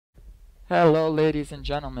Hello ladies and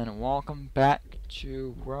gentlemen, and welcome back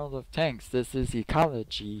to World of Tanks. This is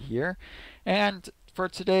Ecology here, and for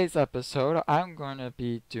today's episode I'm going to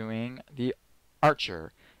be doing the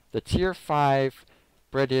Archer, the Tier 5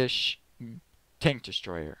 British tank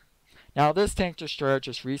destroyer. Now this tank destroyer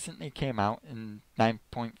just recently came out in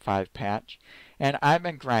 9.5 patch, and I've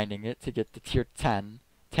been grinding it to get the Tier 10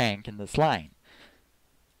 tank in this line.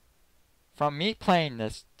 From me playing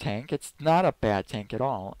this tank, it's not a bad tank at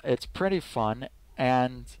all. It's pretty fun,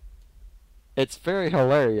 and it's very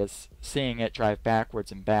hilarious seeing it drive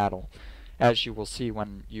backwards in battle, as you will see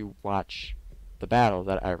when you watch the battle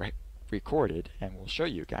that I recorded and will show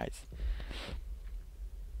you guys.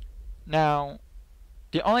 Now,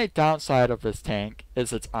 the only downside of this tank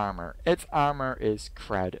is its armor. Its armor is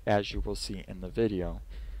cred, as you will see in the video.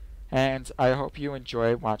 And I hope you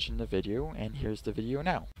enjoy watching the video, and here's the video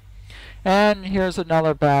now. And here's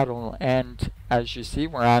another battle, and as you see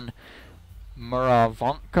we're on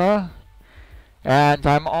Muravanka, and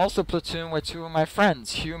I'm also platoon with two of my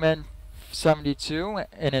friends, Human 72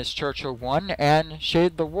 in his Churchill 1 and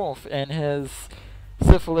Shade the Wolf in his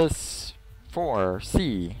Syphilis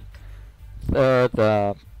 4C.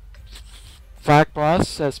 The Flak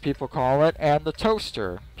Bus, as people call it, and the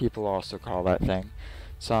Toaster, people also call that thing.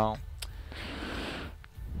 So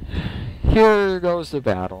here goes the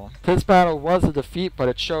battle. This battle was a defeat, but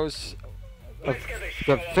it shows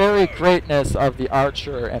the very greatness of the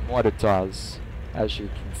Archer and what it does, as you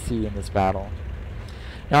can see in this battle.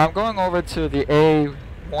 Now I'm going over to the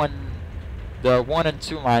A1, the 1 and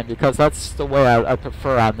 2 line, because that's the way I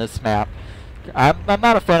prefer on this map. I'm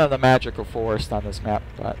not a fan of the Magical Forest on this map,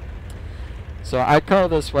 but so I go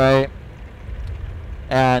this way,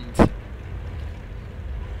 and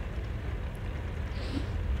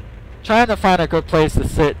trying to find a good place to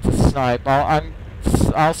sit to snipe.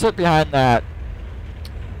 I'll sit behind the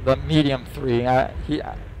medium 3. I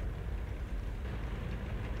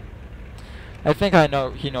think I know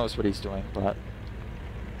he knows what he's doing, but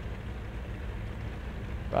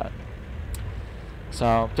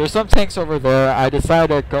so there's some tanks over there. I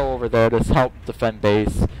decided to go over there to help defend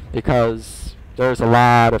base because there's a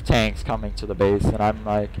lot of tanks coming to the base, and I'm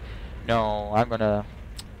like, no, I'm gonna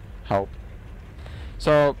help.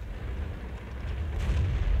 So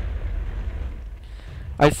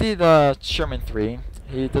I see the Sherman 3.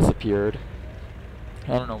 He disappeared.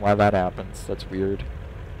 I don't know why that happens. That's weird.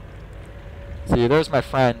 See, there's my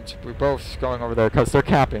friend. We're both going over there because they're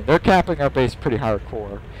camping. They're camping our base pretty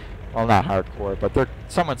hardcore. Well, not hardcore, but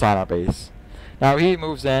someone's on our base. Now he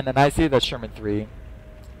moves in, and I see the Sherman 3.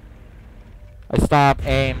 I stop,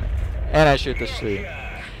 aim, and I shoot the 3.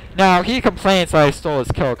 Now he complains that I stole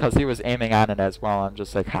his kill because he was aiming on it as well. I'm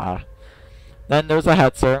just like, ha. Then there's a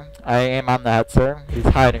Hetzer. I aim on the Hetzer. He's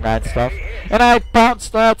hiding behind stuff. And I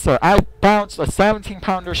bounced the Hetzer. I bounced a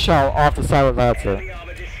 17-pounder shell off the side of the Hetzer.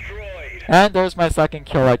 And there's my second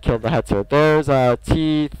kill. I killed the Hetzer. There's a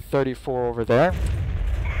T-34 over there.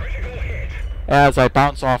 As I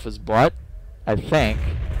bounce off his butt, I think.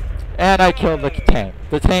 And I killed the tank.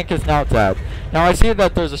 The tank is now dead. Now I see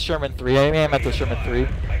that there's a Sherman 3. I aim at the Sherman 3.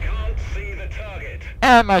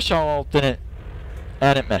 And my shell didn't.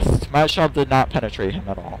 And it missed. My shell did not penetrate him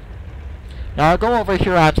at all. Now I'll go over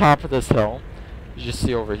here on top of this hill. As you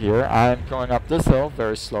see over here, I'm going up this hill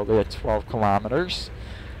very slowly at 12 kilometers.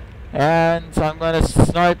 And I'm going to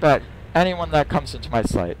snipe at anyone that comes into my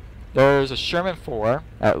sight. There's a Sherman 4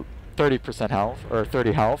 at 30% health, or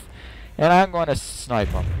 30 health. And I'm going to snipe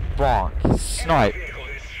him. Bonk. Snipe.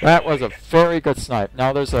 That was a very good snipe.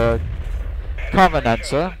 Now there's a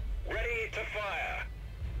Covenanter.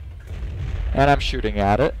 And I'm shooting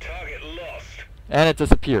at it. And it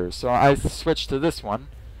disappears. So I switch to this one.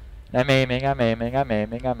 I'm aiming. And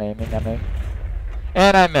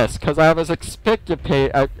I miss, because I was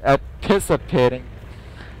anticipating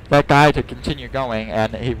that guy to continue going,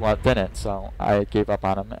 and he didn't. So I gave up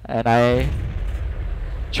on him. And I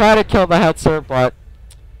try to kill the Hetzer, but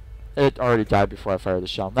it already died before I fired the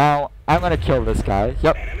shell. Now I'm going to kill this guy.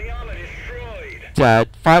 Yep. Dead.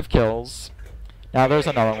 5 kills. Now there's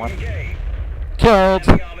another one. Killed,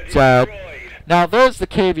 dead. Now there's the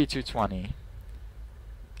KV-220.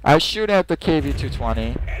 I shoot at the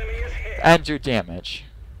KV-220 and do damage.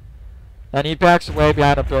 And he backs away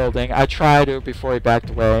behind a building. I tried to before he backed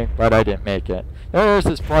away, but I didn't make it. There's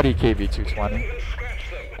this bloody KV-220.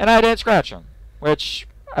 And I didn't scratch him, which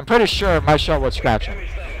I'm pretty sure my shell would scratch him.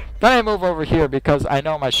 Then I move over here because I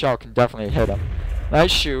know my shell can definitely hit him. And I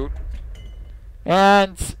shoot.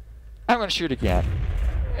 And I'm going to shoot again.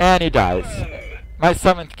 And he dies. My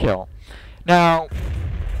 7th kill. Now,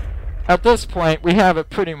 at this point, we have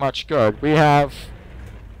it pretty much good. We have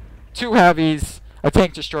 2 heavies, a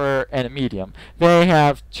tank destroyer, and a medium. They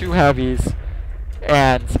have 2 heavies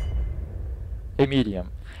and a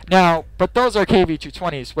medium. Now, but those are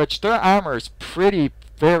KV-220s, which their armor is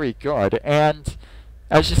very good, and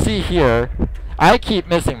as you see here, I keep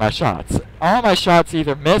missing my shots. All my shots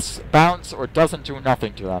either miss, bounce, or doesn't do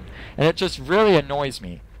nothing to them, and it just really annoys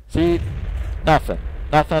me. See? Nothing.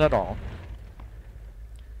 Nothing at all.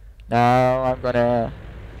 Now I'm gonna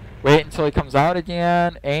wait until he comes out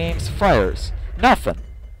again, aims, fires. Nothing.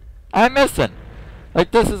 I'm missing.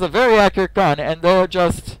 Like, this is a very accurate gun, and they're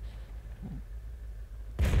just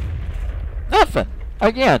nothing.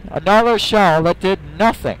 Again, another shell that did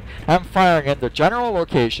nothing. I'm firing in the general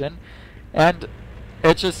location, and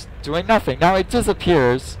it's just doing nothing. Now it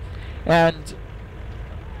disappears, and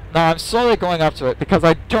now I'm slowly going up to it because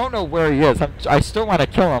I don't know where he is. I still want to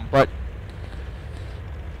kill him, but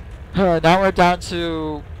now we're down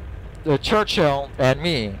to the Churchill and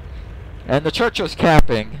me. And the Churchill's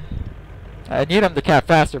capping. I need him to cap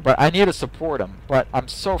faster, but I need to support him. But I'm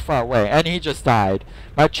so far away, and he just died.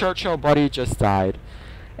 My Churchill buddy just died.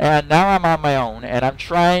 And now I'm on my own, and I'm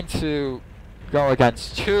trying to go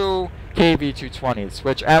against 2 KV-220s,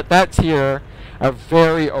 which at that tier are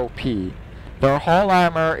very OP. Their hull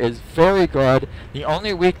armor is very good. The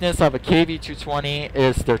only weakness of a KV-220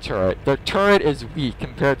 is their turret. Their turret is weak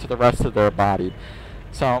compared to the rest of their body.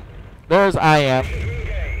 So, there's I am,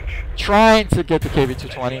 trying to get the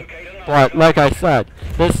KV-220, but like I said,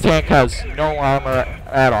 this tank has no armor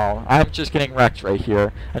at all. I'm just getting wrecked right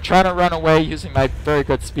here. I'm trying to run away using my very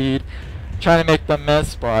good speed, trying to make them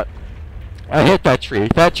miss, but I hit that tree.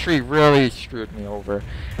 That tree really screwed me over,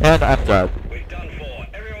 and I'm dead.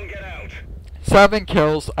 7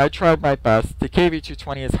 kills. I tried my best. The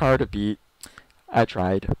KV-220 is hard to beat. I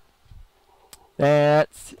tried.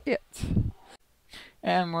 That's it.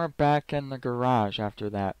 And we're back in the garage after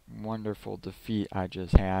that wonderful defeat I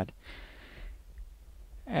just had.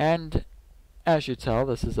 And as you tell,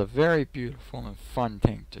 this is a very beautiful and fun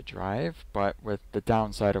tank to drive, but with the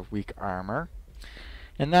downside of weak armor.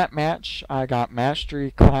 In that match, I got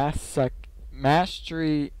Mastery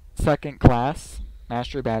Second Class,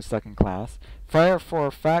 Mastery Badge Second Class, Fire for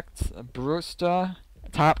Effect, Brewster,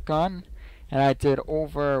 Top Gun, and I did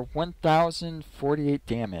over 1,048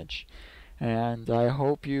 damage. And I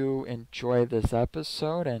hope you enjoyed this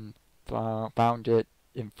episode and found it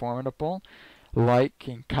informative. Like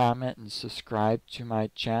and comment and subscribe to my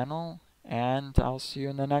channel, and I'll see you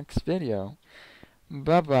in the next video.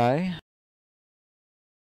 Bye bye.